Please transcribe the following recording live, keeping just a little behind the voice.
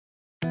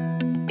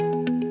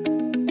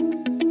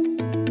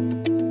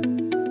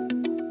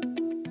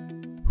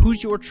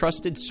Who's your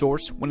trusted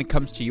source when it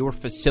comes to your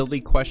facility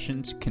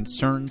questions,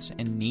 concerns,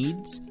 and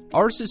needs?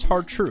 Ours is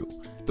Hard True,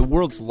 the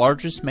world's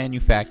largest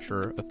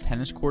manufacturer of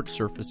tennis court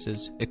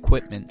surfaces,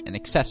 equipment, and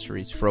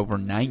accessories for over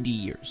 90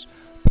 years.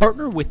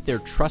 Partner with their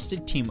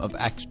trusted team of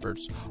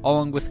experts,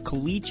 along with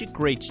collegiate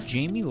greats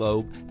Jamie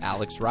Loeb,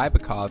 Alex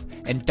Rybakov,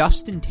 and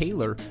Dustin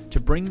Taylor, to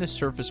bring the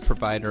surface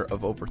provider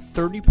of over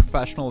 30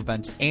 professional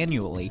events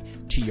annually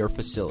to your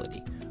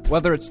facility.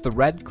 Whether it's the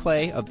red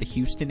clay of the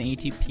Houston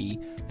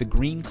ATP, the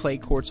green clay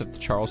courts of the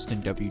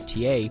Charleston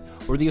WTA,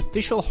 or the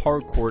official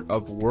hard court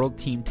of World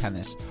Team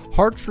Tennis,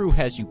 Hard True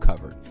has you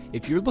covered.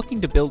 If you're looking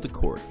to build a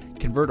court,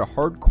 convert a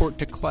hard court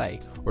to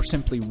clay, or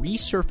simply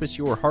resurface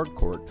your hard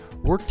court,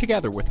 work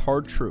together with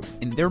Hard True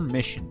in their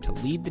mission to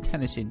lead the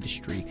tennis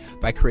industry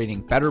by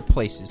creating better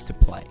places to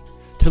play.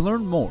 To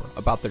learn more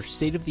about their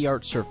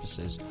state-of-the-art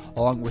surfaces,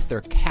 along with their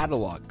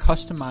catalog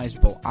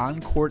customizable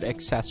on-court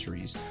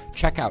accessories,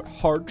 check out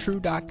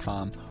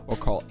hardtrue.com or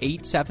call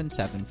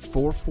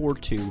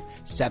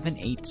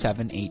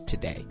 877-442-7878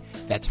 today.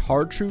 That's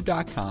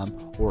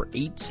hardtrue.com or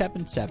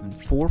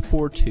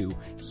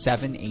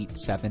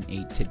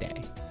 877-442-7878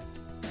 today.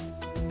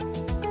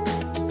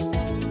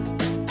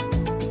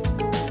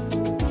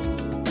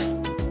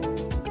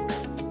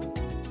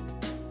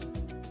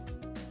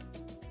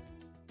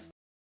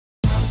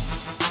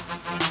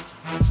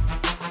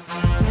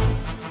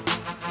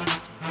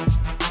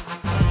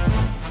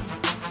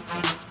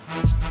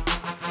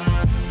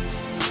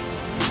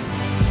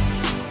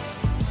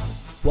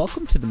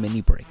 Welcome to the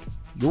Mini Break,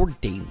 your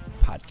daily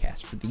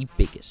podcast for the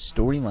biggest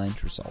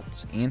storylines,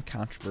 results, and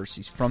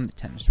controversies from the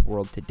tennis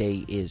world.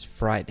 Today is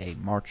Friday,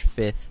 March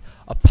 5th.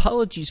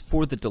 Apologies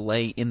for the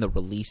delay in the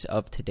release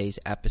of today's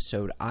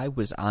episode. I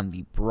was on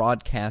the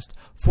broadcast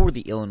for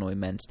the Illinois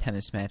men's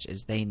tennis match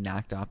as they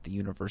knocked off the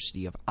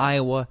University of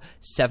Iowa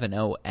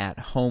 7-0 at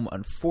home.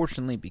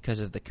 Unfortunately, because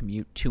of the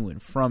commute to and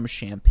from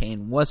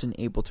Champaign, wasn't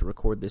able to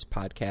record this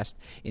podcast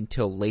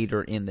until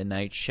later in the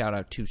night. Shout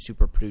out to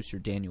super producer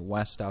Daniel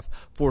Westoff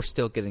for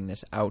still getting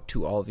this out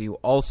to all of you.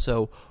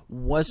 Also,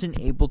 wasn't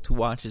able to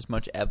watch as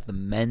much of the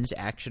men's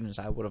action as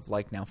I would have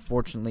liked. Now,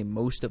 fortunately,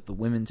 most of the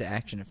women's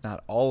action, if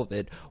not all of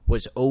it,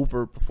 was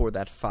over before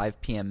that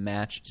 5 p.m.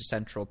 match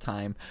Central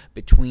Time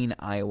between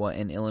Iowa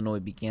and Illinois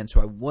began,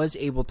 so I was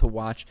able to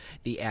watch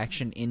the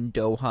action in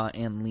Doha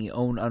and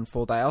Lyon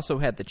unfold. I also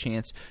had the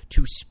chance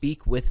to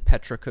speak with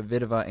Petra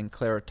Kvitova and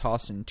Clara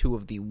Tauson, two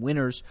of the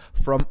winners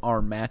from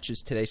our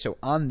matches today. So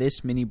on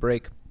this mini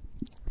break,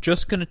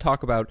 just going to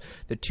talk about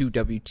the two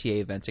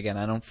WTA events. Again,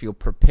 I don't feel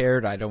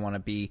prepared. I don't want to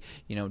be,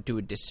 do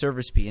a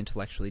disservice, be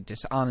intellectually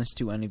dishonest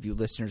to any of you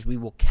listeners. We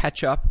will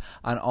catch up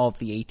on all of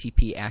the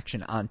ATP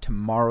action on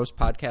tomorrow's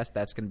podcast.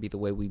 That's going to be the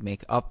way we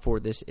make up for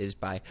this, is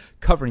by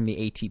covering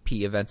the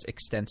ATP events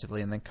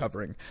extensively and then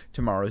covering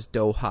tomorrow's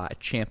Doha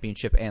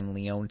Championship and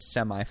Lyon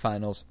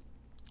semifinals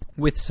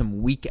with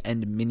some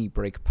weekend mini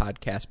break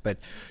podcast. But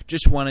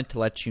just wanted to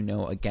let you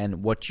know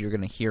again what you're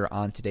going to hear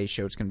on today's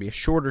show. It's going to be a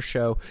shorter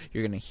show.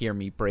 You're going to hear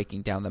me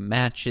breaking down the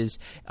matches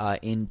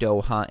in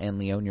Doha and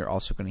Lyon. You're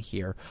also going to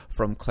hear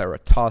from Clara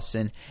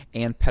Tauson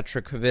and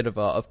Petra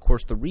Kvitova. Of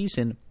course, the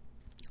reason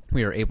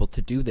we are able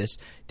to do this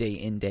day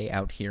in, day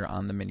out here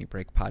on the Mini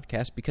Break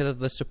podcast because of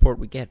the support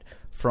we get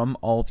from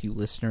all of you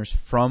listeners,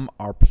 from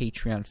our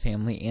Patreon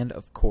family, and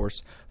of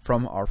course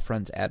from our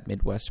friends at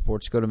Midwest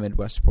Sports. Go to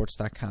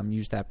MidwestSports.com,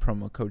 use that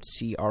promo code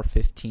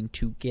CR15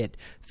 to get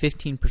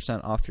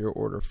 15% off your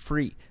order,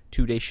 free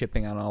 2-day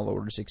shipping on all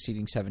orders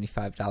exceeding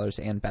 $75,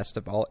 and best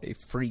of all, a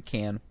free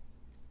can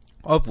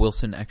of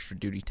Wilson Extra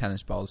Duty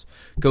tennis balls.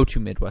 Go to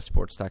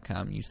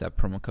MidwestSports.com, use that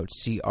promo code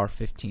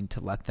CR15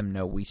 to let them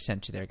know we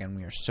sent you there. Again,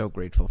 we are so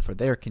grateful for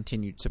their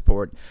continued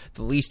support.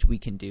 The least we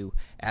can do,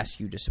 ask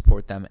you to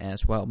support them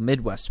as well.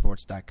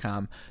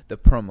 MidwestSports.com, the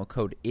promo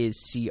code is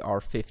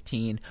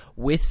CR15.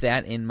 With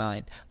that in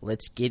mind,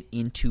 let's get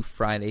into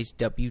Friday's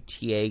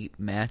WTA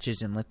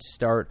matches, and let's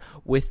start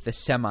with the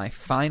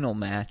semifinal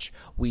match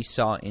we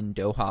saw in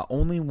Doha.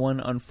 Only one,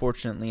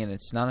 unfortunately, and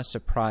it's not a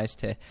surprise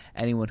to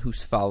anyone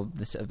who's followed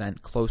this event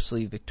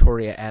closely.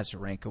 Victoria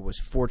Azarenka was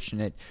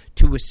fortunate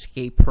to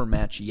escape her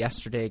match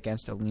yesterday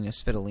against Alina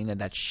Svitolina,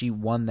 that she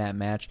won that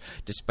match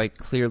despite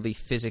clearly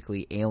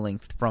physically ailing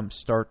from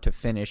start to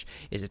finish,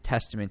 is a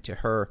testament to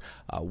her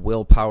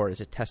willpower,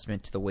 is a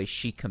testament to the way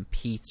she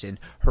competes and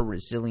her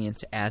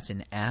resilience as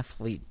an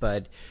athlete.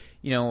 But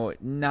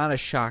not a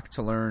shock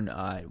to learn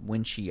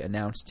when she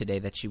announced today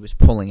that she was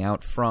pulling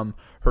out from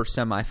her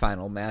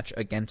semifinal match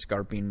against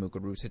Garbine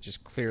Muguruza.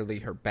 Just clearly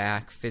her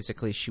back,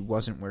 physically, she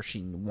wasn't where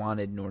she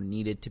wanted nor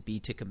needed to be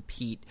to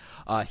compete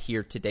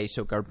here today.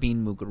 So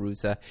Garbine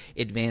Muguruza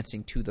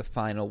advancing to the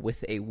final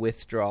with a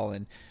withdrawal.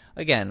 And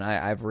again,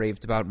 I've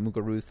raved about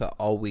Muguruza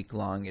all week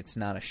long. It's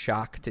not a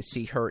shock to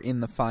see her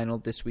in the final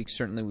this week.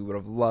 Certainly we would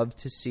have loved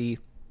to see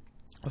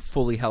a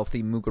fully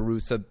healthy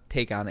Muguruza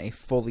take on a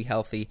fully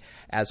healthy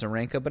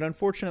Azarenka, but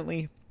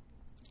unfortunately,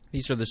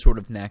 these are the sort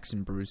of knacks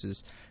and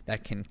bruises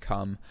that can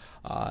come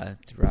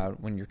throughout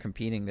when you're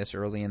competing this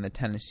early in the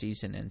tennis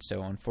season, and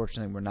so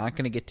unfortunately, we're not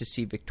going to get to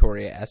see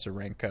Victoria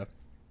Azarenka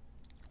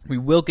We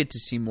will get to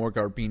see more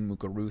Garbine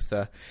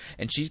Muguruza,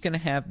 and she's going to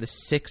have the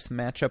 6th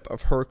matchup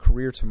of her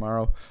career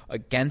tomorrow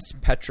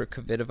against Petra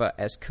Kvitova,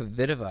 as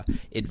Kvitova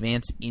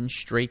advanced in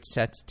straight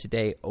sets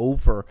today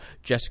over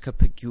Jessica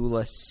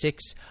Pegula,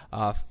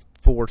 6-4,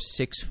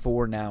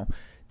 6-4 now.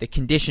 The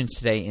conditions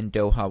today in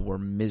Doha were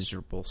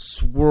miserable.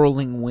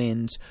 Swirling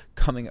winds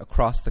coming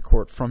across the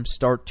court from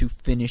start to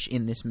finish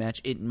in this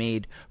match. It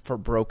made for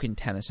broken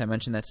tennis. I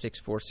mentioned that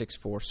 6-4,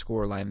 6-4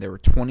 scoreline. There were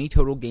 20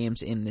 total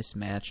games in this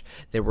match.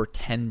 There were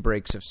 10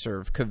 breaks of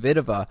serve.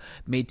 Kvitova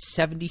made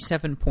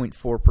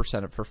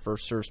 77.4% of her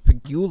first serves.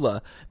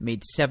 Pegula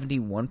made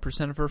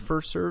 71% of her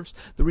first serves.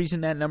 The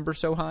reason that number's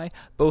so high,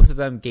 both of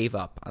them gave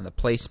up on the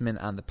placement,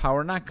 on the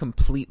power. Not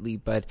completely,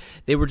 but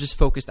they were just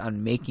focused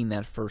on making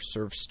that first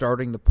serve,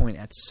 starting the point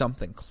at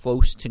something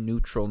close to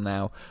neutral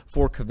now.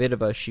 For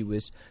Kvitova, she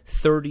was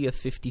 30 of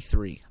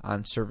 53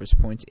 on service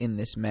points in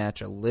this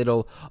match, a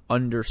little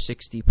under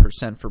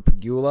 60% for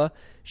Pegula.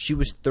 She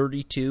was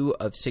 32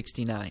 of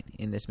 69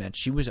 in this match.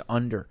 She was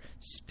under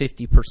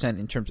 50%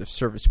 in terms of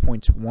service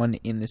points won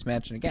in this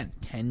match. And again,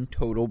 10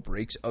 total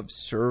breaks of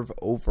serve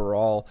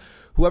overall.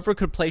 Whoever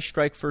could play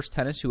strike first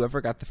tennis,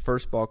 whoever got the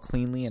first ball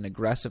cleanly and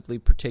aggressively,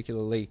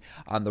 particularly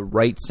on the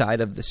right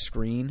side of the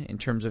screen in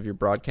terms of your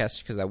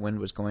broadcast, because that wind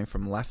was going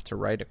from left to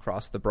right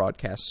across the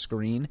broadcast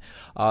screen,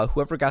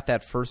 whoever got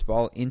that first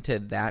ball into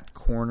that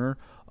corner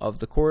of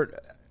the court,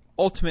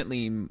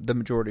 ultimately, the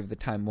majority of the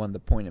time won the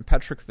point. And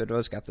Petra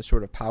Kvitova's got the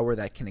sort of power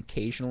that can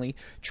occasionally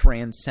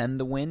transcend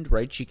the wind,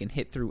 right? She can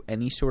hit through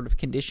any sort of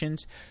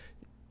conditions.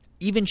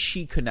 Even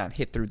she could not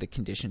hit through the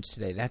conditions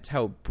today. That's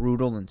how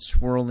brutal and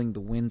swirling the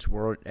winds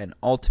were. And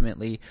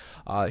ultimately,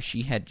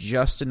 she had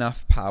just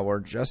enough power,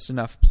 just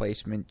enough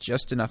placement,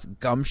 just enough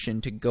gumption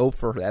to go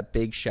for that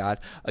big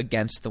shot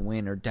against the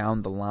wind or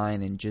down the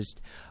line. And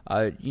just,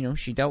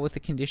 she dealt with the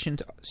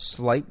conditions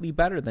slightly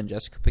better than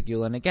Jessica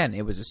Pegula. And again,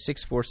 it was a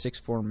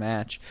 6-4, 6-4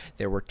 match.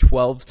 There were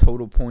 12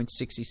 total points,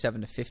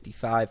 67 to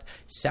 55,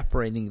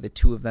 separating the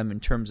two of them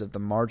in terms of the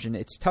margin.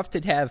 It's tough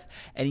to have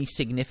any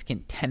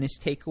significant tennis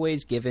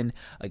takeaways given,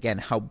 again,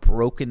 how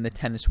broken the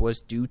tennis was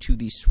due to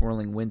these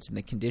swirling winds and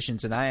the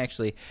conditions. And I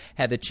actually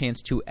had the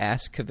chance to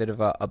ask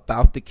Kvitova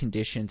about the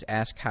conditions,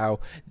 ask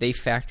how they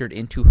factored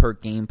into her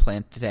game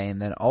plan today,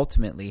 and then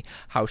ultimately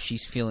how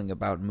she's feeling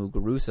about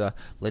Muguruza.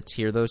 Let's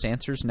hear those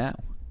answers now.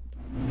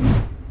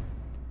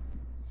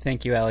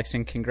 Thank you, Alex,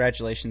 and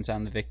congratulations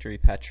on the victory,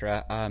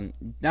 Petra.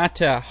 Not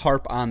to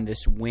harp on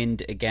this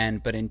wind again,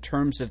 but in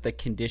terms of the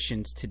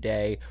conditions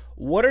today,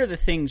 what are the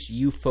things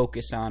you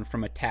focus on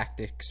from a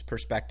tactics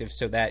perspective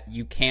so that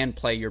you can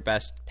play your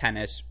best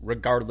tennis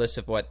regardless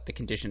of what the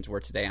conditions were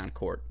today on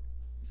court?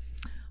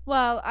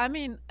 Well, I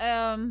mean,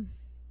 I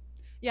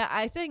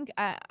think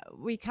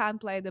we can't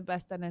play the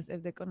best tennis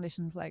if the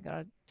conditions like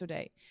are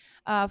today.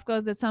 Of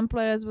course, that some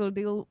players will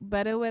deal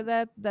better with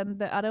it than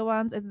the other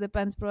ones. It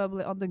depends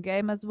probably on the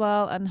game as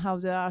well and how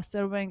they are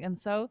serving and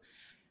so.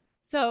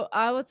 So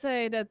I would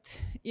say that,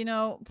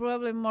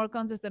 probably more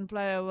consistent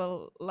player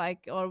will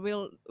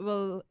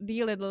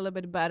deal it a little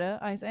bit better,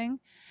 I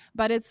think.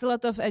 But it's a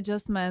lot of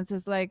adjustments.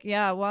 It's like,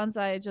 once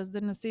I just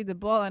didn't see the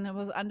ball and it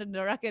was under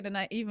the racket and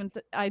I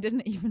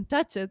didn't even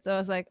touch it. So I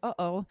was like,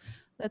 uh-oh.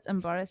 That's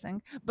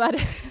embarrassing,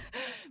 but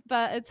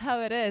it's how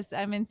it is.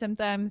 I mean,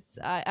 sometimes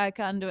I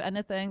can't do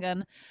anything,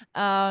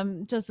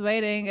 and just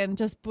waiting and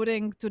just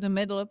putting to the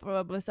middle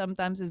probably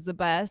sometimes is the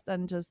best,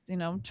 and just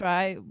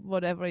try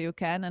whatever you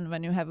can, and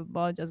when you have a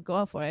ball, just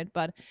go for it.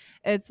 But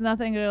it's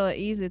nothing really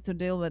easy to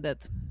deal with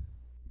it.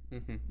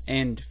 Mm-hmm.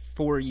 And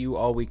for you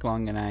all week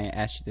long, and I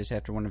asked you this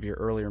after one of your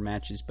earlier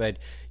matches, but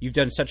you've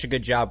done such a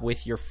good job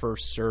with your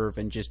first serve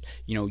and just,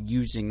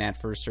 using that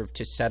first serve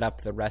to set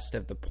up the rest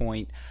of the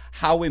point.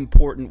 How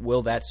important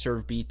will that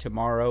serve be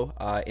tomorrow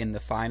in the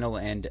final,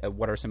 and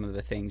what are some of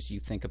the things you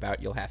think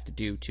about you'll have to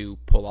do to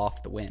pull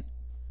off the win?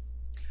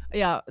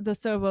 Yeah, the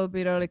serve will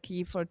be really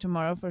key for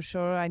tomorrow for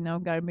sure. I know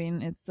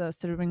Garbine is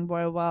serving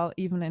very well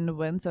even in the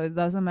wind, so it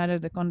doesn't matter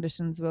the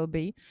conditions will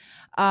be.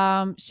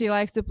 She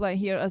likes to play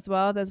here as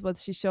well. That's what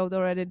she showed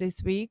already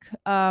this week.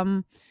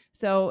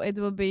 So it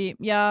will be,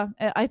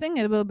 I think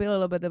it will be a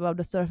little bit about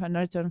the serve and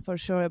return for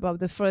sure, about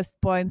the first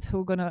points,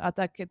 who's going to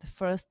attack it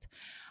first,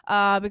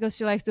 because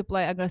she likes to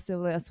play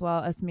aggressively as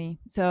well as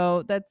me.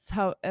 So that's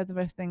how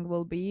everything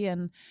will be,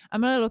 and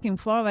I'm really looking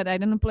forward. I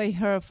didn't play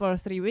her for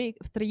 3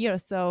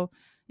 years, so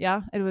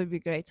yeah, it will be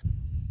great.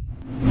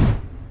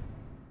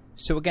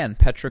 So again,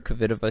 Petra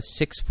Kvitova,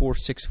 6-4,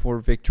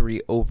 6-4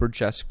 victory over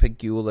Jessica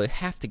Pegula.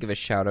 Have to give a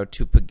shout out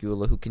to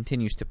Pegula, who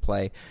continues to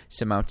play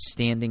some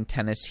outstanding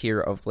tennis here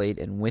of late,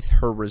 and with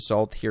her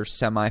result here,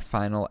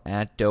 semifinal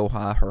at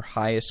Doha, her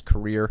highest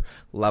career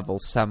level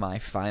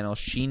semifinal.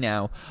 She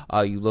now,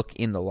 you look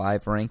in the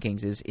live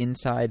rankings, is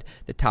inside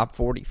the top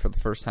 40 for the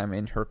first time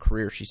in her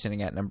career. She's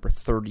sitting at number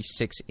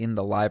 36 in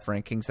the live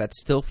rankings. That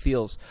still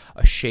feels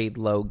a shade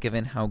low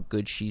given how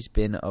good she's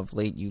been of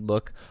late. You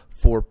look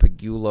for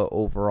Pegula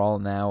overall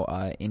now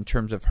in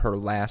terms of her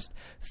last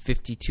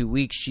 52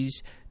 weeks.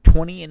 She's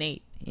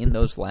 20-8 in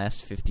those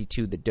last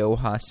 52. The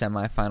Doha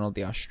semifinal,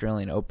 the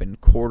Australian Open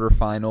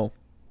quarterfinal,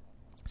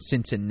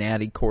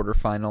 Cincinnati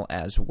quarterfinal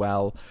as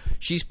well.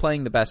 She's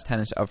playing the best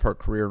tennis of her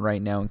career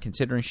right now, and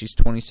considering she's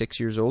 26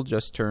 years old,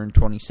 just turned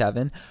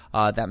 27,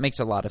 that makes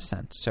a lot of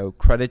sense. So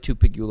credit to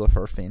Pegula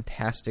for a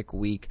fantastic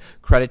week.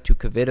 Credit to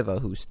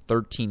Kvitova, who's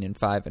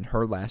 13-5 in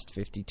her last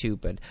 52,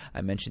 but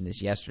I mentioned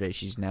this yesterday.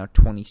 She's now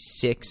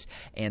 26-6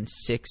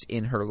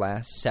 in her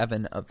last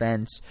 7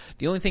 events.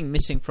 The only thing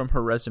missing from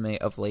her resume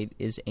of late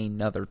is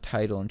another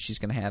title, and she's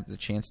going to have the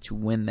chance to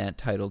win that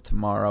title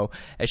tomorrow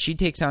as she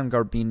takes on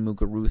Garbine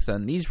Muguruza,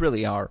 and these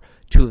really are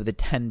 2 of the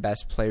 10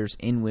 best players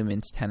in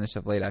women's tennis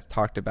of late. I've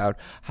talked about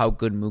how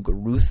good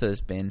Muguruza has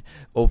been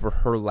over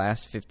her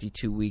last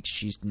 52 weeks.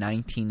 She's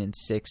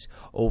 19-6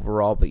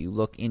 overall, but you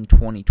look in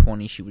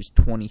 2020, she was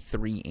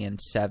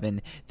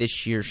 23-7.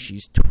 This year,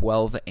 she's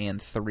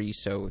 12-3,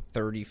 so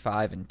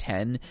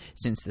 35-10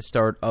 since the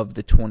start of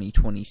the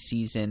 2020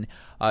 season.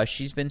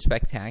 She's been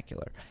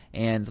spectacular,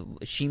 and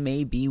she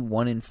may be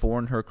 1-4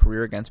 in her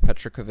career against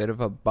Petra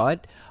Kvitova,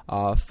 but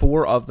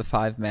 3 of the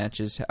 5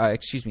 matches,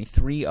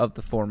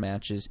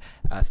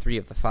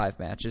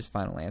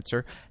 final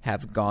answer,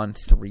 have gone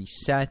 3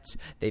 sets.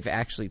 They've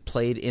actually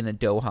played in a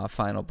Doha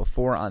final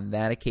before. On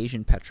that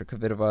occasion, Petra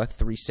Kvitova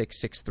 3-6,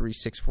 6-3,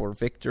 6-4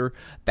 victor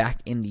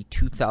back in the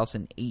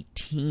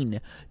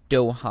 2018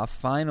 Doha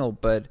final.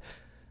 But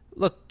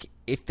look,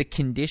 if the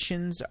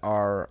conditions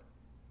are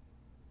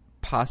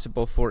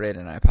possible for it,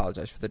 and I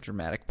apologize for the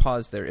dramatic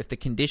pause there, if the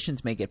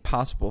conditions make it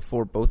possible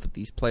for both of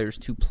these players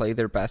to play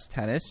their best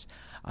tennis,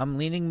 I'm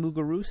leaning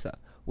Muguruza.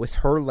 With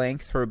her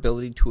length, her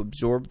ability to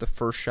absorb the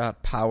first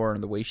shot power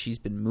and the way she's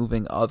been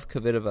moving of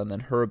Kvitova, and then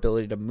her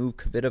ability to move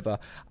Kvitova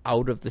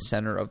out of the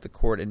center of the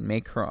court and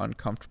make her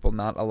uncomfortable,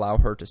 not allow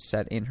her to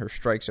set in her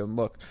strike zone.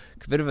 Look,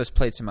 Kvitova's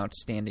played some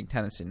outstanding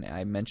tennis, and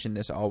I mentioned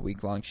this all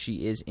week long.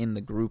 She is in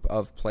the group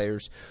of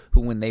players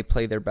who, when they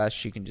play their best,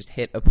 she can just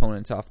hit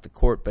opponents off the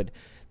court, but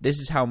this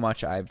is how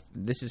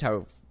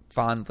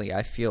fondly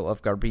I feel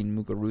of Garbine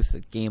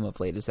Muguruza's game of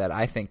late, is that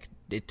I think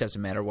it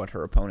doesn't matter what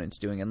her opponent's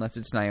doing. Unless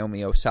it's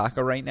Naomi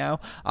Osaka right now,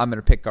 I'm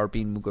going to pick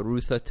Garbine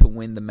Muguruza to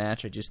win the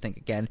match. I just think,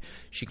 again,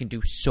 she can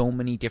do so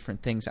many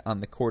different things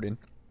on the court, and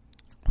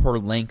her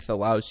length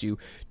allows you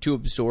to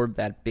absorb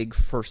that big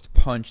first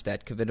punch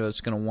that Kvitova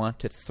is going to want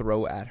to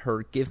throw at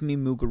her. Give me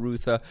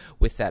Muguruza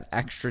with that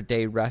extra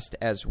day rest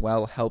as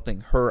well,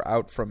 helping her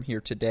out from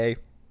here today,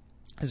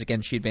 as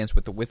again she advanced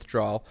with the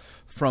withdrawal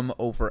from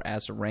over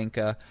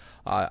Azarenka.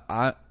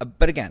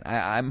 But again,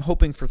 I'm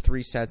hoping for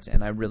 3 sets,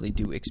 and I really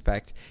do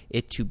expect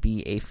it to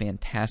be a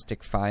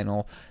fantastic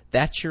final.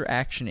 That's your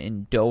action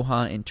in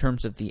Doha. In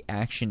terms of the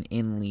action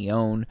in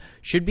Lyon,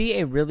 should be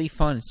a really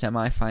fun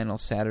semifinal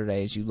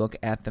Saturday as you look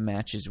at the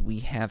matches we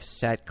have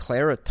set.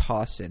 Clara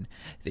Tauson,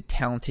 the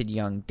talented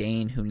young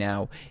Dane, who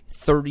now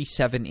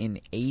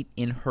 37-8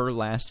 in her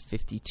last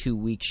 52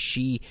 weeks.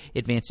 She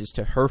advances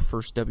to her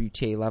first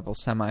WTA level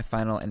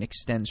semifinal and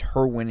extends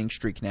her winning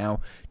streak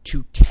now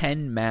to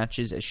 10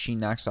 matches as she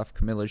knocks off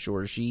Camila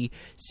Giorgi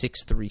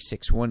 6-3,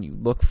 6-1. You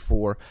look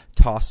for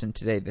Tauson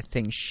today, the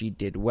things she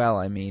did well.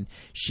 I mean,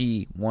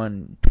 she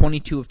won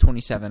 22 of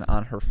 27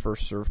 on her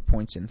first serve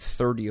points and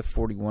 30 of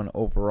 41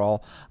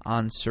 overall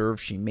on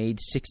serve. She made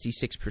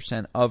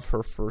 66% of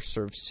her first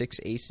serve, 6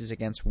 aces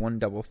against 1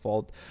 double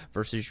fault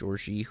versus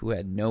Giorgi, who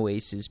had no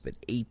aces but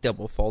 8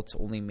 double faults,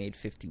 only made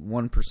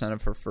 51%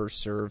 of her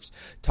first serves.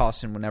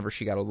 Tauson, whenever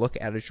she got a look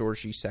at a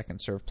Giorgi second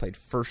serve, played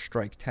first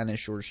strike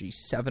tennis. Giorgi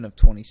 7 of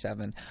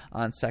 27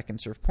 on second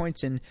serve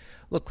points. And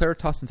look, Clara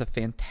Tauson's a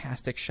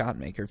fantastic shot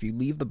maker. If you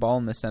leave the ball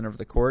in the center of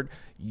the court,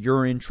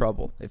 you're in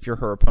trouble if you're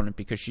her opponent,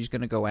 because she's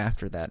going to go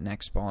after that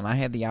next ball. And I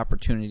had the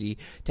opportunity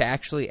to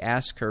actually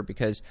ask her,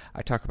 because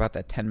I talk about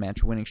that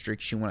 10-match winning streak.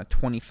 She won a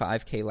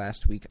 $25K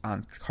last week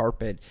on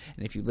carpet.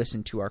 And if you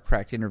listen to our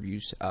Cracked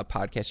Interviews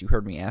podcast, you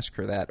heard me ask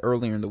her that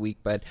earlier in the week.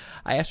 But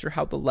I asked her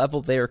how the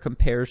level there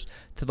compares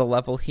to the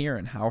level here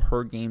and how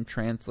her game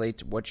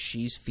translates, what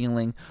she's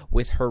feeling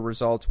with her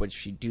results, what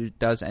she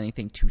does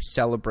anything to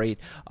celebrate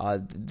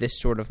this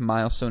sort of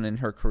milestone in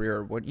her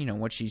career,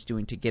 what she's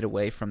doing to get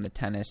away from the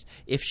tennis,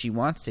 if she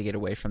wants to get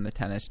away from the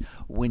tennis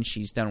when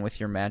she's done with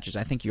your matches.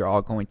 I think you're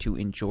all going to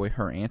enjoy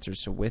her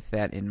answers. So with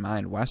that in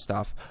mind,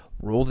 Westhoff,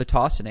 roll the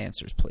Tauson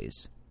answers,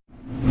 please.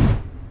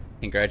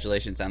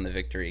 Congratulations on the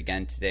victory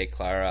again today,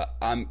 Clara.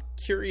 I'm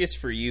curious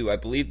for you. I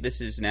believe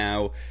this is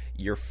now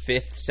your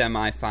 5th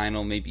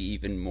semifinal, maybe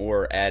even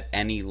more, at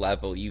any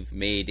level you've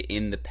made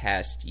in the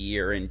past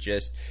year. And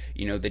just,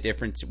 the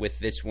difference with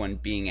this one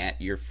being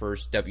at your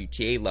first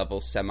WTA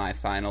level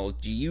semifinal,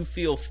 do you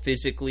feel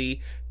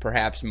physically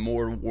perhaps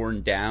more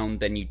worn down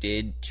than you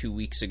did 2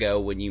 weeks ago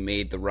when you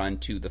made the run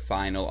to the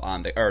final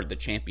the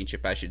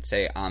championship, I should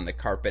say, on the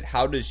carpet?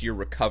 How does your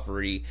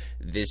recovery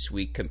this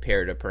week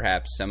compare to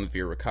perhaps some of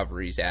your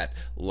recoveries at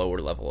lower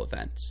level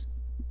events?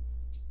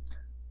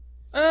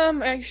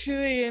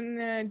 Actually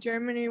in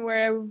Germany,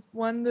 where I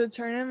won the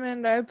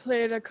tournament, I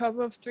played a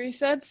couple of 3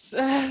 sets.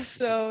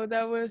 So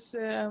that was,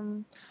 I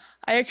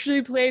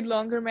actually played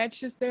longer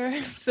matches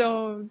there.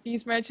 So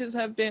these matches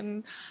have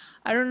been,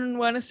 I don't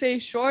want to say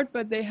short,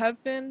 but they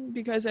have been,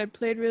 because I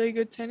played really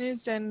good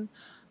tennis. And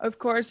of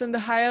course, on the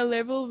higher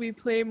level, we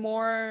play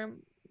more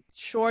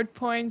short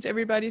points.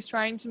 Everybody's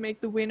trying to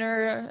make the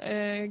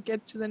winner,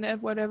 get to the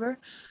net, whatever.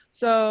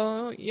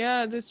 So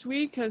yeah, this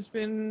week has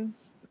been,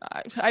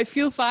 I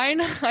feel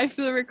fine. I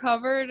feel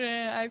recovered.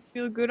 I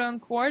feel good on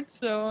court.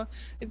 So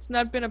it's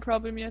not been a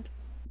problem yet.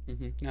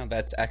 No,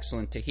 that's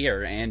excellent to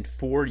hear. And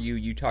for you,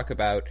 you talk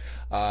about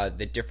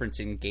the difference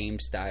in game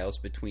styles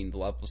between the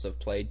levels of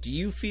play. Do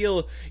you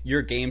feel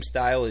your game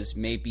style is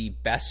maybe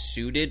best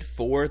suited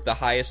for the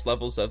highest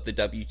levels of the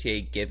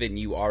WTA, given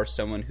you are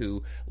someone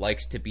who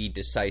likes to be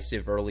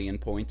decisive early in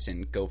points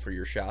and go for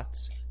your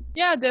shots?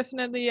 Yeah,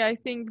 definitely. I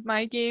think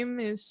my game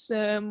is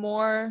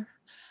more,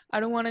 I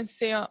don't want to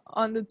say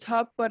on the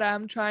top, but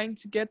I'm trying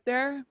to get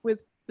there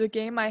with the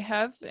game I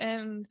have.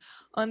 And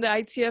on the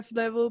ITF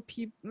level,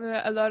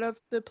 a lot of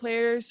the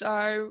players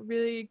are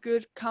really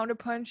good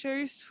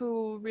counterpunchers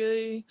who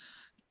really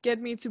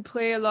get me to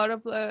play a lot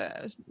of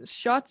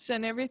shots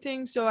and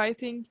everything. So I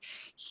think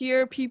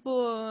here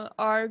people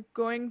are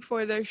going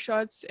for their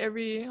shots.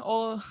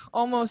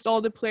 Almost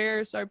all the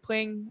players are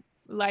playing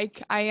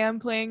like I am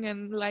playing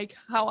and like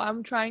how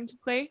I'm trying to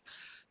play.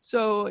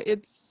 So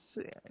it's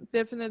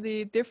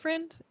definitely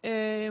different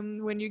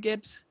when you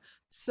get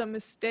some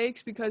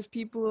mistakes because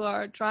people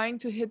are trying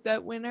to hit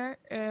that winner.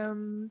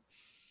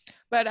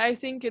 But I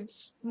think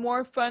it's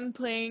more fun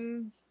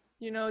playing,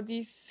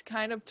 these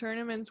kind of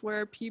tournaments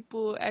where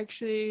people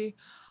actually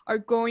are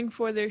going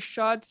for their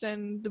shots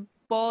and the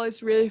ball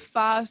is really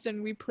fast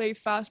and we play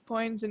fast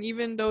points. And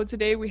even though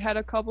today we had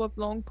a couple of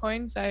long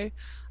points, I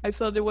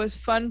felt it was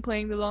fun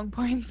playing the long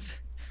points.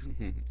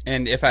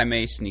 And if I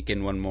may sneak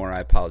in one more,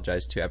 I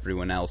apologize to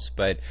everyone else,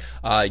 but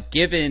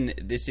given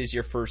this is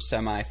your first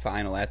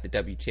semifinal at the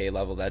WTA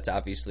level, that's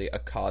obviously a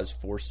cause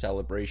for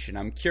celebration.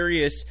 I'm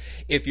curious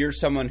if you're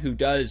someone who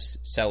does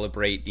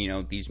celebrate,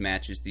 these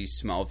matches, these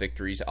small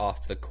victories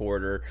off the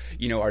court, or,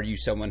 are you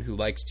someone who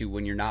likes to,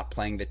 when you're not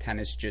playing the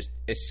tennis, just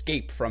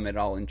escape from it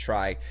all and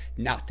try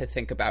not to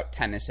think about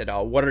tennis at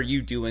all? What are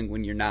you doing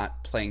when you're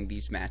not playing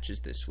these matches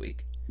this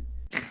week?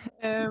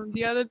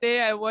 The other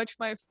day I watched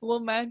my full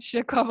match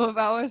a couple of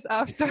hours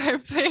after I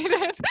played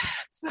it.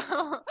 So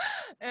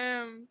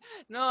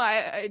no,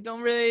 I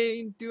don't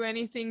really do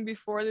anything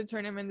before the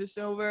tournament is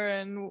over,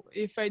 and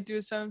if I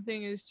do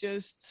something, it's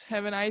just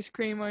have an ice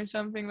cream or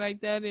something like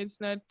that.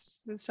 It's not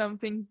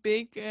something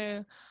big.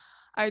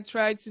 I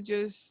try to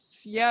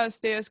just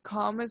stay as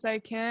calm as I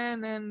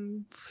can,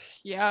 and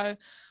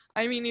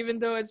I mean, even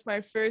though it's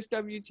my first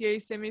WTA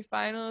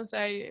semifinals,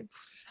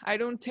 I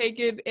don't take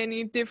it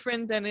any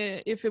different than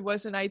if it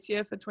was an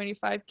ITF at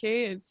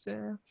 25K. It's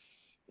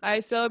I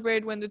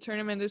celebrate when the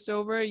tournament is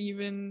over,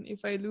 even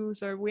if I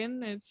lose or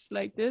win. It's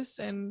like this,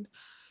 and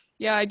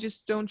I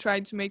just don't try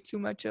to make too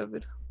much of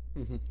it.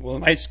 Mm-hmm. Well,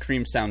 an ice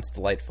cream sounds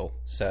delightful.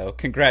 So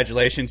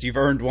congratulations, you've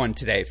earned one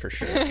today for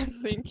sure.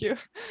 Thank you.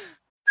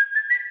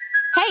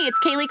 Hey, it's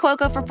Kaylee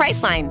Cuoco for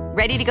Priceline.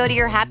 Ready to go to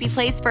your happy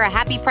place for a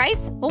happy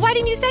price? Well, why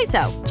didn't you say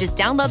so? Just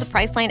download the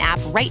Priceline app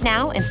right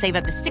now and save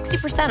up to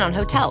 60% on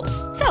hotels.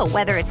 So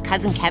whether it's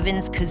Cousin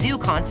Kevin's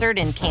Kazoo Concert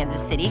in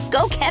Kansas City,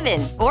 go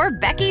Kevin, or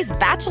Becky's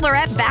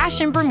Bachelorette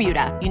Bash in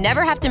Bermuda, you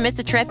never have to miss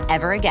a trip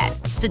ever again.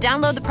 So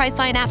download the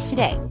Priceline app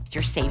today.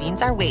 Your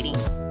savings are waiting.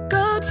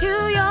 Go to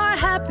your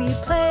happy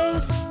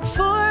place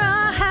for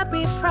a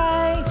happy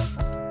price.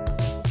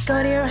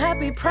 Go to your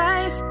happy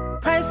price,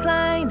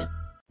 Priceline.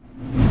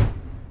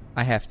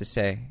 I have to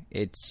say,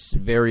 it's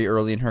very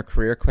early in her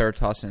career. Clara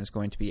Tauson is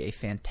going to be a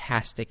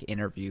fantastic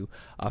interview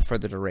for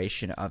the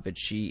duration of it.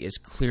 She is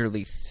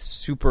clearly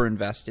super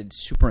invested,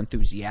 super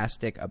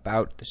enthusiastic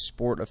about the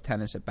sport of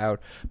tennis,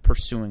 about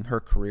pursuing her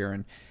career,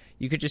 and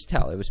you could just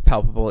tell. It was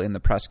palpable in the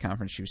press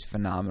conference. She was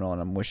phenomenal,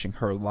 and I'm wishing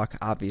her luck,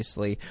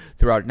 obviously,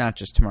 throughout not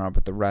just tomorrow,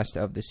 but the rest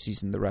of the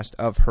season, the rest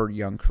of her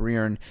young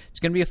career. And it's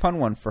going to be a fun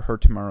one for her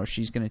tomorrow.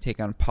 She's going to take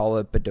on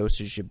Paula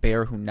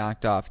Badosa-Gilbert, who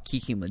knocked off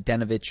Kiki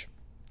Mladenovic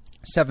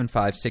 7-5,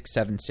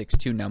 6-7,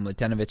 6-2. Now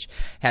Mladenovic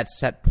had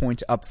set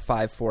points up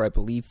 5-4, I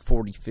believe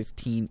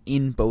 40-15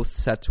 in both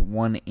sets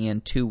 1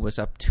 and 2. Was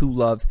up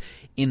 2-love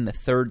in the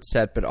third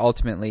set, but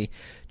ultimately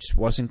just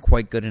wasn't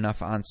quite good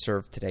enough on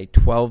serve today.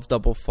 12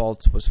 double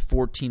faults, was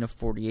 14 of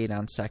 48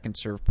 on second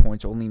serve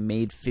points, only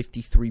made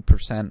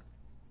 53%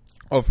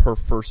 of her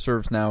first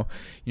serves. Now,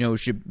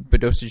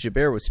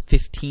 Badosa-Gilbert was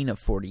 15 of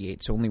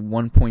 48, so only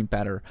 1 point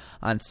better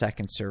on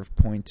second serve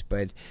points,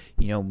 but,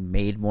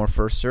 made more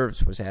first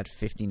serves, was at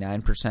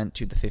 59%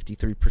 to the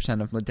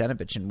 53% of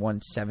Mladenovic, and won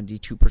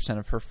 72%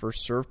 of her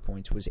first serve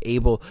points, was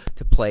able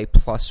to play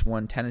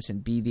 +1 tennis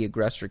and be the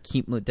aggressor,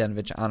 keep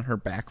Mladenovic on her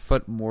back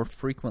foot more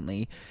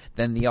frequently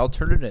than the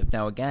alternative.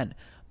 Now, again,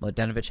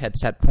 Mladenovic had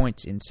set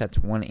points in sets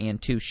 1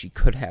 and 2. She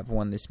could have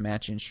won this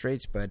match in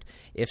straights, but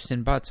ifs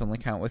and buts only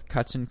count with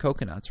cuts and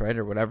coconuts, right,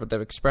 or whatever the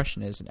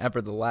expression is. And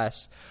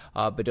nevertheless,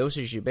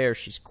 Badosa Gibert,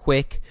 she's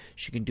quick.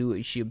 She can do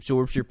it. She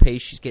absorbs your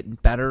pace. She's getting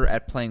better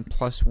at playing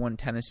 +1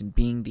 tennis and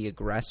being the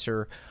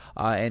aggressor,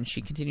 and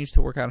she continues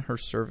to work on her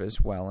serve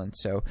as well. And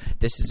so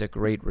this is a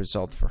great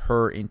result for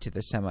her into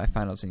the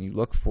semifinals. And you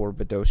look for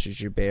Badosa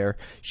Gibert.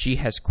 She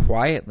has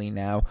quietly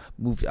now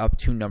moved up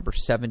to number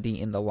 70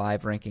 in the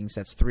live rankings.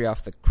 That's 3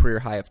 off the career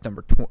high of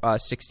number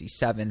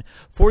 67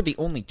 for the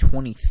only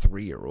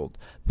 23-year-old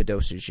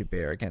Badosa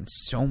Gibert. Again,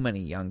 so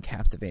many young,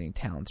 captivating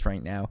talents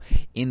right now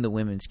in the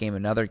women's game.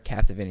 Another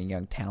captivating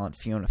young talent,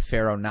 Fiona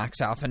Ferro,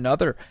 knocks off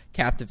another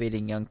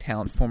captivating young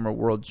talent, former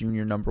world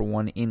junior number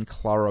 1 in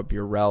Clara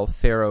Burel.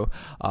 Ferro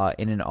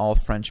in an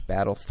all-French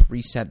battle,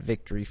 3-set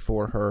victory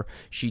for her.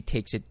 She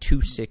takes it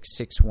 2-6,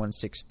 6-1,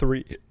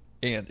 6-3,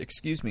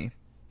 and,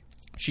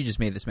 she just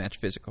made this match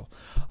physical.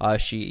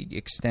 She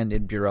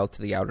extended Burel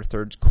to the outer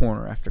thirds,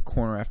 corner after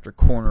corner after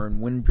corner,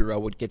 and when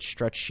Burel would get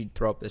stretched, she'd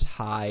throw up this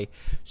high,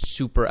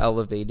 super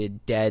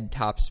elevated, dead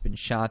topspin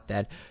shot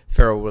that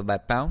Ferro would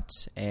let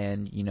bounce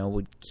and,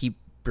 would keep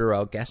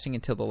Burel guessing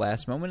until the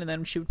last moment, and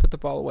then she would put the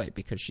ball away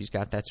because she's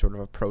got that sort of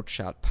approach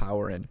shot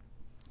power. And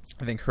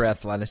I think her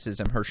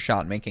athleticism, her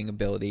shot-making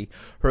ability,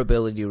 her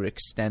ability to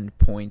extend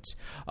points,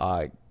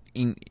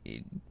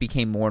 it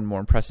became more and more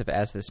impressive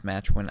as this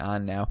match went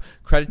on. Now,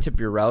 credit to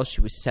Burel, she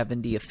was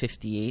 70 of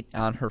 58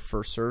 on her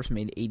first serves,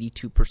 made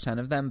 82%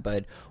 of them,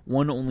 but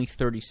won only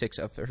 36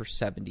 of her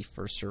 70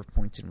 first serve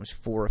points and was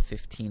 4 of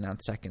 15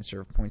 on second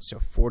serve points, so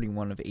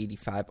 41 of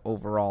 85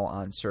 overall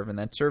on serve. And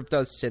that serve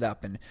does sit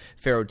up, and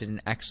Ferro did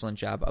an excellent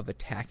job of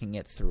attacking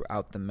it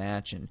throughout the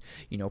match and,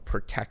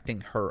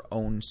 protecting her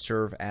own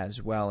serve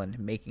as well and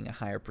making a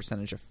higher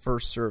percentage of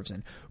first serves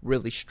and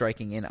really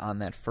striking in on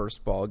that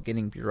first ball,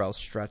 getting Burel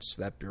stretched so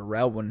that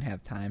Burel wouldn't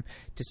have time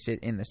to sit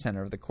in the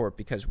center of the court,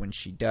 because when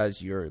she does,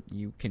 you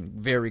can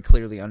very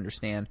clearly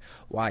understand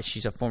why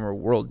she's a former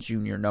world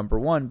junior number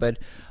 1. But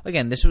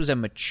again, this was a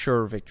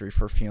mature victory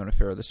for Fiona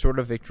Ferro, the sort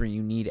of victory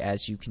you need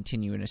as you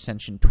continue an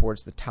ascension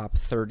towards the top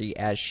 30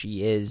 as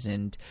she is.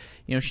 And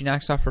she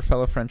knocks off her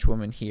fellow French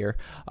woman here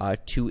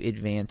to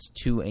advance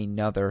to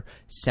another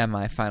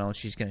semifinal.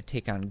 She's going to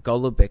take on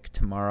Golubic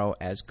tomorrow,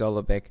 as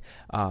Golubic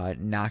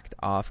knocked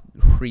off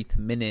Hrith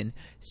Minin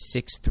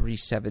 6-3,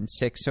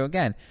 7-6. So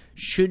again,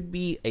 should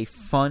be a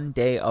fun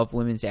day of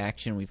women's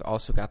action. We've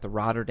also got the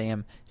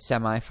Rotterdam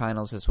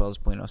semifinals as well as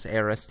Buenos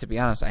Aires. To be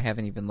honest, I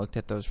haven't even looked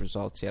at those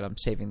results yet. I'm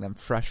saving them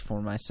fresh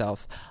for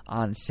myself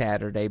on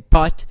Saturday,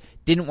 but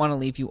didn't want to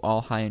leave you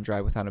all high and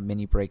dry without a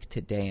mini break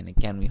today. And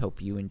again, we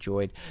hope you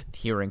enjoyed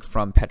hearing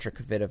from Petra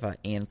Kvitova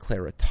and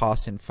Clara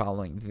Tauson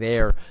following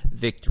their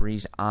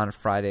victories on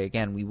Friday.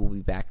 Again, we will be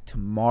back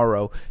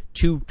tomorrow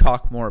to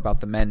talk more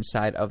about the men's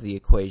side of the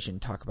equation,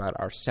 talk about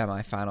our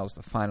semifinals,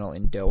 the final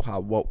in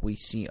Doha, what we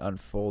see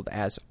unfold.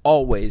 As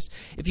always,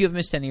 if you have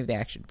missed any of the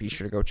action, be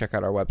sure to go check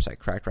out our website,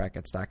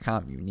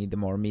 crackedrackets.com. You need the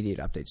more immediate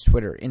updates: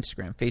 Twitter,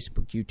 Instagram,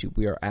 Facebook, YouTube.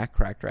 We are at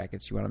Cracked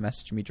Rackets. You want to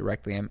message me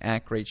directly, I'm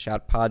at Great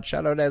Shot Pod.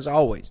 Shout out, as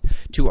always,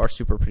 to our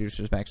super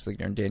producers, Max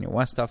Fligner and Daniel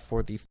Westoff,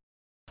 for the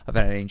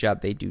evaluating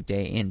job they do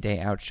day in, day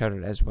out. Shout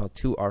out as well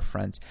to our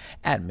friends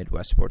at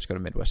Midwest Sports. Go to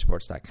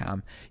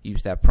MidwestSports.com.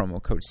 Use that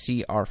promo code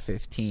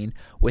CR15.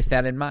 With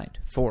that in mind,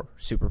 for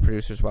super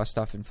producers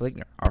Westoff and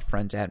Fligner, our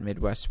friends at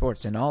Midwest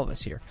Sports, and all of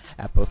us here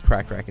at both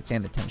Cracked Rackets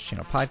and the Tennis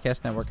Channel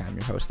Podcast Network, I'm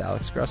your host,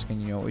 Alex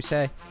Gruskin. You know what we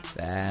say.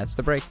 That's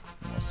the break.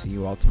 And we'll see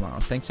you all tomorrow.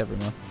 Thanks,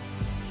 everyone.